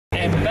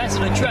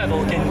Ambassador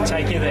Travel can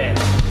take you there.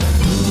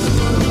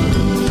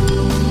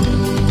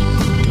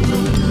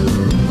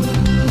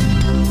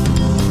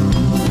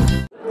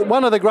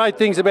 One of the great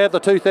things about the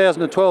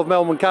 2012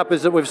 Melbourne Cup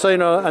is that we've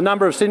seen a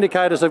number of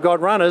syndicators have got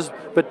runners,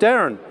 but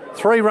Darren,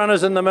 3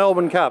 runners in the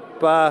Melbourne Cup.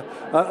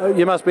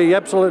 You must be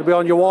absolutely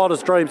beyond your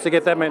wildest dreams to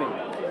get that many.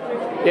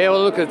 Yeah,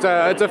 well look, it's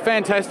a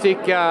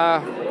fantastic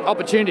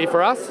opportunity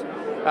for us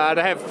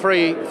to have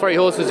three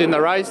horses in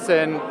the race,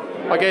 and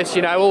I guess,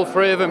 you know, all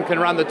 3 of them can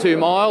run the 2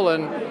 mile,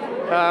 and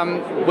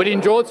we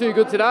didn't draw too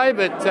good today,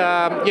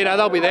 but you know,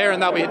 they'll be there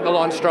and they'll be hitting the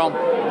line strong.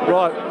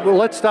 Right, well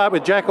let's start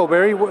with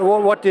Jackleberry.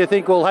 What do you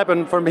think will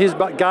happen from his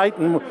gate,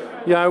 and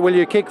you know, will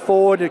you kick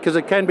forward, because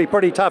it can be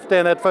pretty tough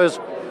down that first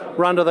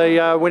run to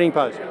the winning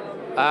post?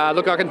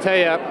 Look, I can tell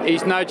you,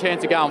 he's no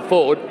chance of going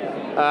forward.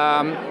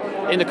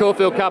 In the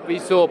Caulfield Cup, he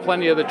saw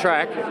plenty of the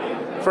track,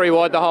 3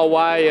 wide the whole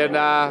way, and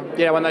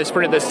you know, when they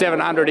sprinted the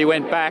 700, he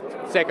went back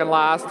second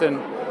last,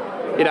 and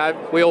you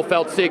know, we all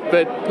felt sick.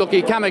 But look,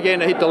 he come again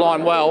to hit the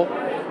line well.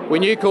 We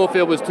knew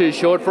Caulfield was too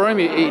short for him.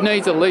 He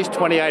needs at least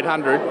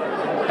 2,800.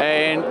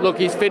 And look,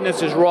 his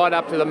fitness is right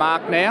up to the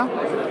mark now.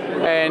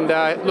 And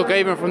look,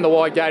 even from the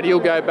wide gate, he'll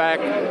go back.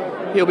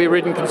 He'll be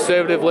ridden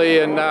conservatively,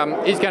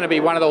 and he's going to be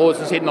one of the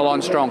horses hitting the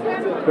line strong.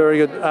 Very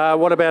good.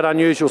 What about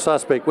Unusual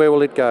Suspect? Where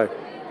will it go?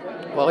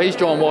 Well, he's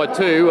drawn wide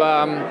too.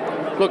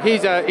 Look,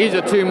 he's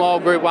a 2 mile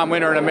Group 1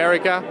 winner in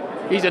America.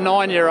 He's a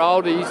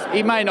 9-year-old.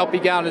 He may not be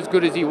going as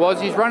good as he was.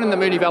 His run in the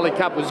Moonee Valley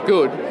Cup was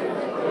good.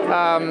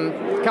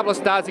 A couple of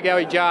starts ago,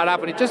 he jarred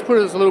up, and it just put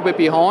us a little bit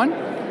behind.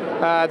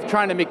 The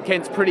trainer Mick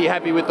Kent's pretty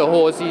happy with the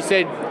horse. He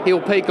said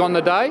he'll peak on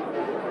the day,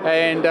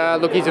 and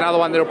look, he's another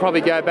one that'll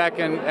probably go back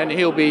and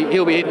he'll be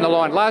hitting the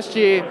line. Last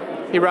year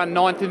he ran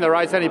 9th in the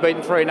race, only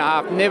beaten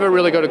 3.5. Never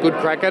really got a good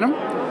crack at him.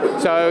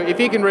 So if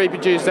he can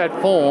reproduce that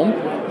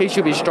form, he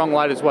should be strong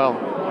late as well.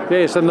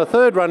 Yes, and the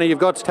 3rd runner you've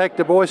got's Tac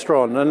de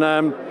Boistron,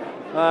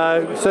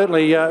 and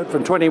certainly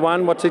from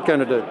 21, what's it going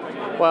to do?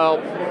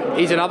 Well,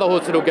 he's another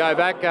horse that'll go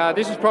back.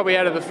 This is probably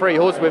out of the 3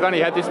 horses. We've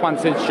only had this one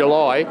since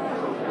July.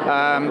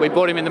 We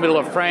bought him in the middle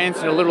of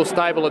France in a little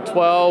stable at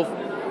 12.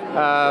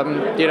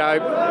 You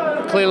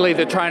know, clearly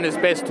the trainer's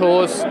best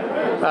horse.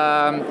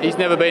 He's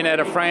never been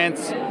out of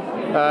France.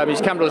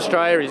 He's come to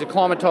Australia. He's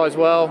acclimatised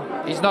well.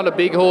 He's not a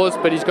big horse,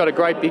 but he's got a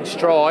great big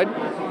stride.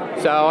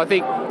 So I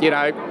think, you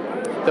know,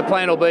 the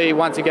plan will be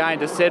once again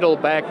to settle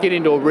back, get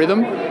into a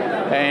rhythm,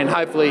 and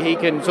hopefully he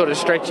can sort of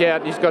stretch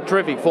out. He's got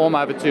terrific form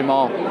over 2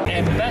 mile.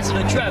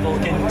 Ambassador Travel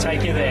can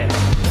take you there.